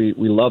ourselves, but we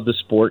love the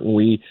sport, and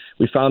we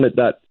found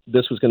that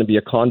this was going to be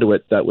a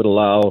conduit that would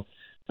allow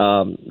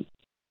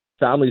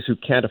families who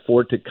can't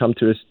afford to come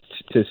to us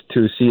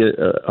to see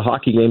a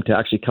hockey game to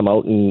actually come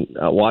out and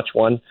watch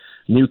one.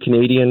 New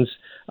Canadians,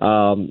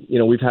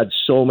 we've had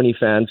so many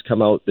fans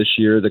come out this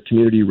year. The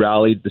community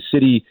rallied. The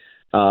city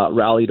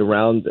rallied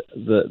around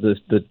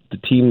the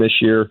team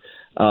this year.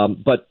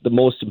 But the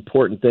most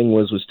important thing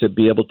was to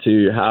be able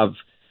to have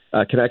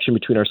a connection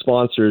between our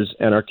sponsors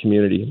and our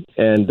community.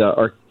 And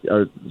our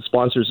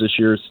sponsors this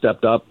year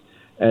stepped up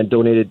and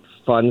donated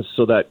funds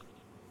so that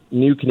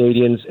new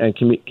Canadians and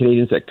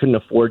Canadians that couldn't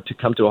afford to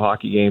come to a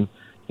hockey game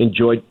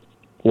enjoyed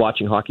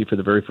watching hockey for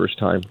the very first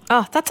time.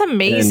 Oh, that's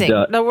amazing.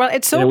 And,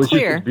 it's so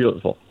clear. It's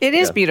beautiful. It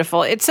is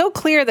beautiful. It's so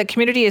clear that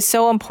community is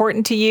so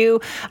important to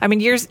you. I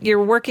mean,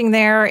 you're working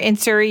there in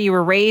Surrey. You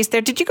were raised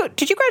there. Did you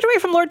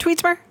graduate from Lord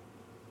Tweedsmuir?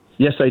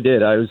 Yes, I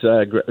did. I was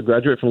a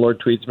graduate from Lord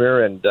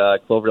Tweedsmuir and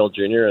Cloverdale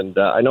Junior, and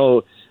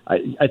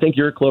I think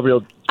you're Cloverdale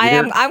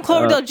Junior. I'm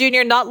Cloverdale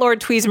Junior, not Lord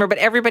Tweedsmuir, but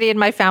everybody in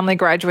my family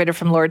graduated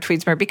from Lord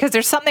Tweedsmuir because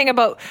there's something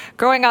about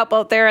growing up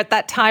out there at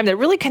that time that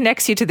really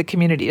connects you to the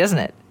community, doesn't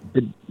it?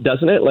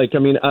 Doesn't it?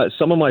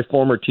 Some of my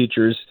former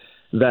teachers,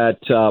 that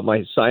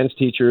my science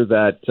teacher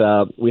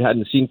that we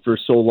hadn't seen for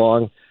so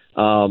long,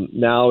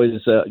 now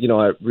is,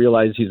 I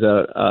realize he's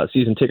a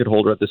season ticket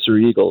holder at the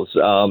Surrey Eagles.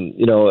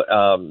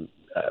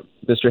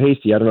 Mr.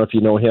 Hasty, I don't know if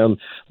you know him,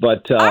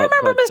 but I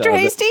remember Mr.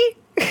 Hasty.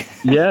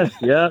 Yes,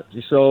 yeah.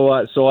 So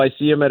I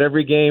see him at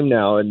every game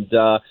now, and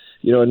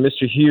and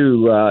Mr.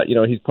 Hugh,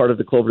 he's part of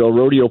the Cloverdale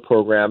Rodeo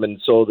program,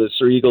 and so the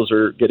Surrey Eagles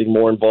are getting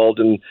more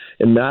involved in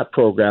that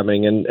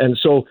programming, and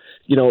so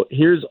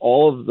here's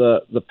all of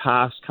the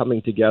past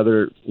coming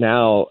together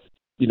now,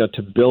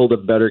 to build a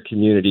better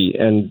community,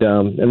 and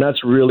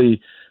that's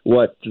really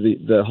what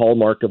the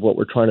hallmark of what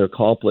we're trying to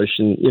accomplish,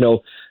 and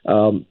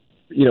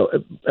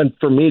and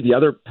for me, the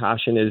other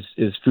passion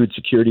is food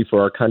security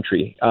for our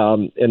country.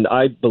 And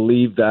I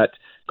believe that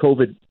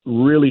COVID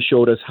really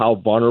showed us how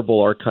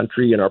vulnerable our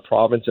country and our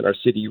province and our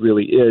city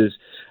really is.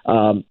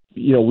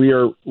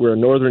 We're a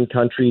northern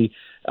country.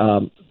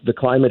 The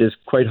climate is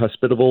quite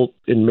hospitable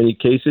in many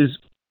cases.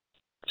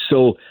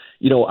 So,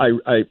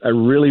 I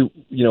really,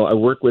 I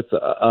work with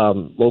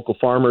local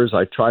farmers.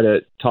 I try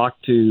to talk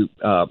to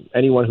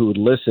anyone who would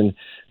listen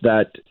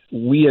that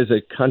we as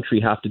a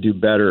country have to do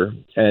better,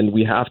 and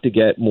we have to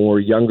get more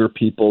younger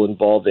people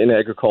involved in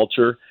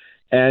agriculture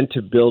and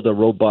to build a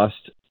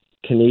robust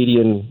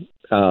Canadian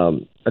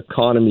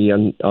economy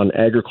on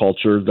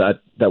agriculture that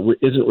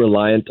isn't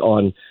reliant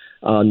on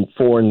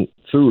foreign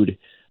food.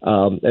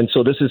 And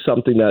so this is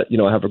something that,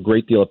 I have a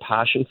great deal of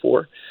passion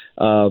for.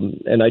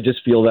 And I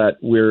just feel that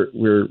we're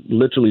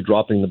literally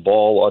dropping the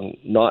ball on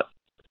not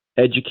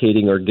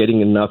educating or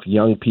getting enough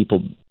young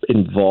people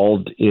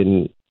involved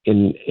in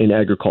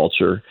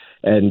agriculture.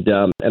 And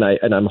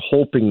I'm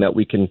hoping that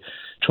we can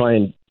try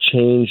and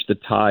change the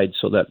tide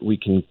so that we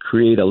can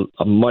create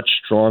a much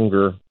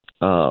stronger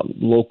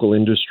local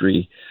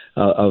industry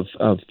of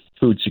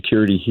food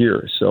security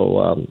here.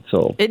 So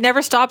it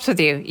never stops with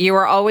you. You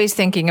are always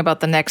thinking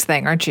about the next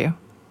thing, aren't you?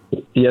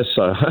 Yes,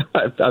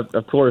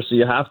 of course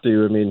you have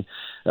to. I mean,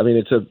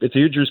 it's a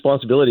huge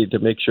responsibility to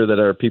make sure that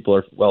our people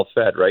are well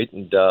fed, right?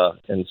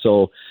 And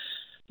so,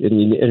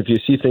 if you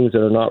see things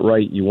that are not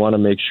right, you want to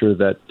make sure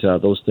that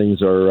those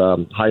things are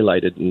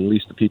highlighted, and at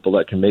least the people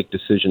that can make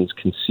decisions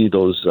can see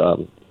those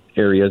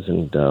areas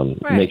and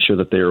make sure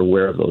that they are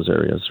aware of those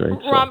areas, right?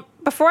 Ron,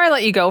 before I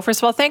let you go, first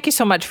of all, thank you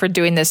so much for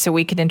doing this so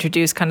we can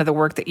introduce kind of the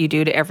work that you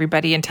do to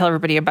everybody and tell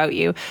everybody about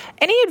you.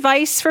 Any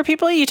advice for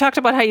people? You talked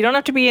about how you don't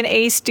have to be an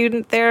A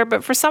student there,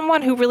 but for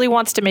someone who really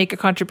wants to make a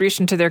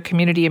contribution to their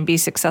community and be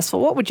successful,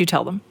 what would you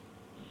tell them?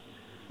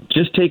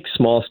 Just take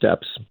small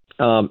steps.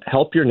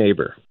 Help your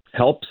neighbor.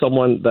 Help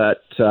someone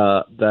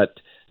that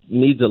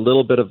needs a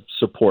little bit of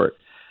support.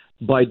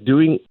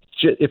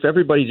 If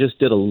everybody just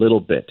did a little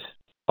bit,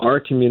 our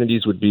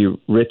communities would be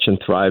rich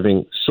and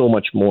thriving so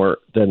much more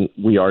than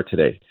we are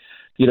today.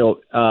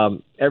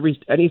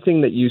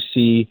 Anything that you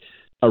see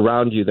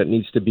around you that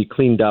needs to be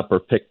cleaned up or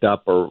picked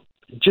up, or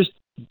just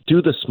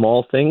do the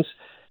small things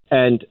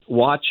and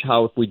watch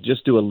how if we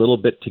just do a little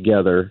bit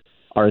together,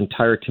 our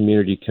entire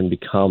community can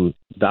become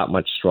that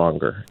much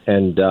stronger.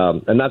 And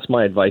that's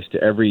my advice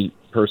to every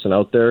person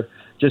out there.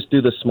 Just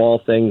do the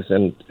small things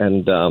and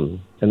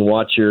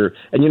watch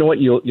and you know what,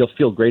 you'll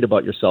feel great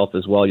about yourself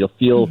as well. You'll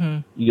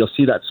feel you'll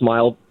see that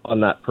smile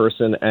on that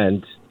person,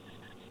 and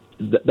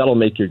that'll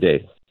make your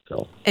day.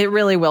 So it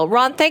really will.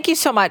 Ron, thank you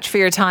so much for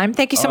your time.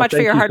 Thank you so much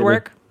for your hard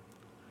work.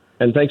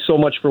 And thanks so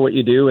much for what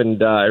you do,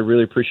 and I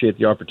really appreciate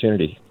the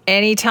opportunity.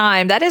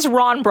 Anytime. That is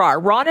Ron Brar.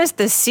 Ron is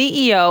the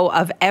CEO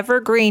of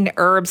Evergreen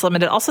Herbs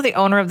Limited, also the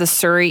owner of the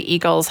Surrey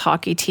Eagles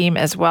hockey team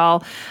as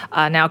well.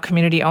 Now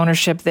community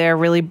ownership there,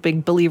 really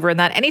big believer in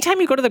that. Anytime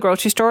you go to the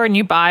grocery store and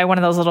you buy one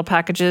of those little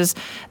packages,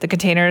 the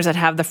containers that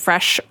have the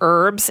fresh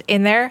herbs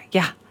in there,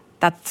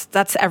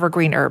 that's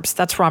Evergreen Herbs.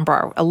 That's Ron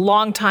Brar, a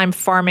longtime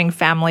farming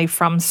family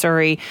from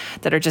Surrey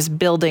that are just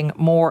building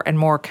more and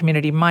more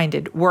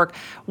community-minded work.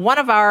 One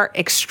of our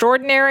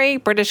extraordinary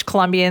British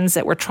Columbians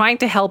that we're trying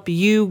to help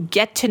you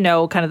get to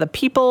know kind of the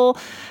people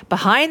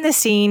behind the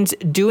scenes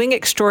doing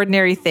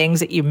extraordinary things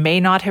that you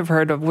may not have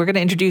heard of. We're going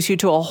to introduce you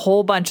to a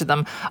whole bunch of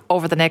them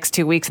over the next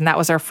 2 weeks, and that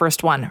was our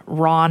first one,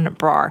 Ron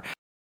Brar.